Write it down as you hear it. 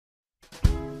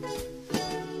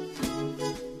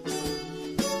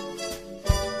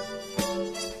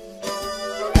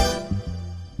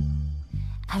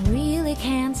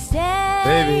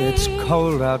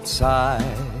cold outside.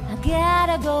 I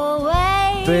gotta go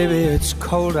away. Baby, it's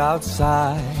cold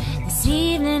outside. This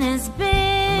evening has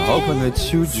been hoping that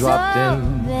you dropped so in.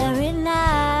 very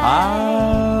nice.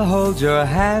 I'll hold your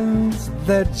hands,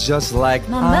 they're just like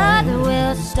My ice. mother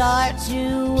will start to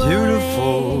worry.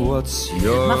 Beautiful, what's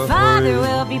your My father hurry?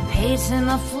 will be pacing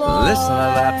the floor. Listen to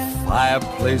that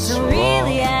fireplace So roar.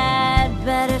 really I'd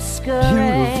better scurry.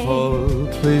 Beautiful,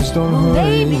 please don't Well,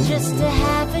 hurry. maybe just to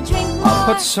have a drink more. I'll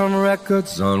put some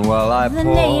records on while I The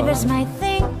pour. neighbors might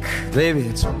think, baby,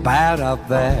 it's bad out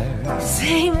there.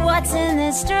 say what's in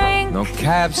this drink. No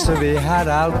cabs to be had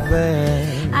out there.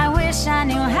 I wish I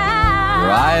knew how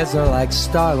Your eyes are like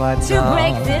starlight to now.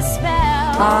 break this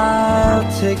spell. I'll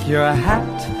take your hat.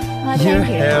 Oh, Your thank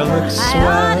you. hair looks I swell.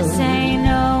 ought to say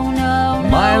no, no,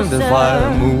 Mind no, if sir.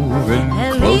 I move in At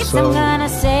closer? least I'm gonna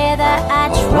say that I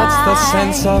tried. Oh, what's the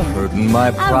sense of hurting my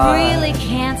pride? I really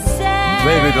can't say.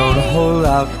 Baby, don't hold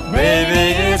out. Baby,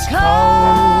 it's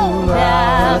cold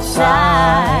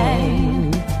outside.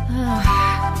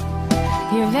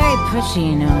 You're very pushy,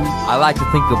 you know. I like to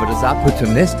think of it as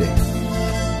opportunistic.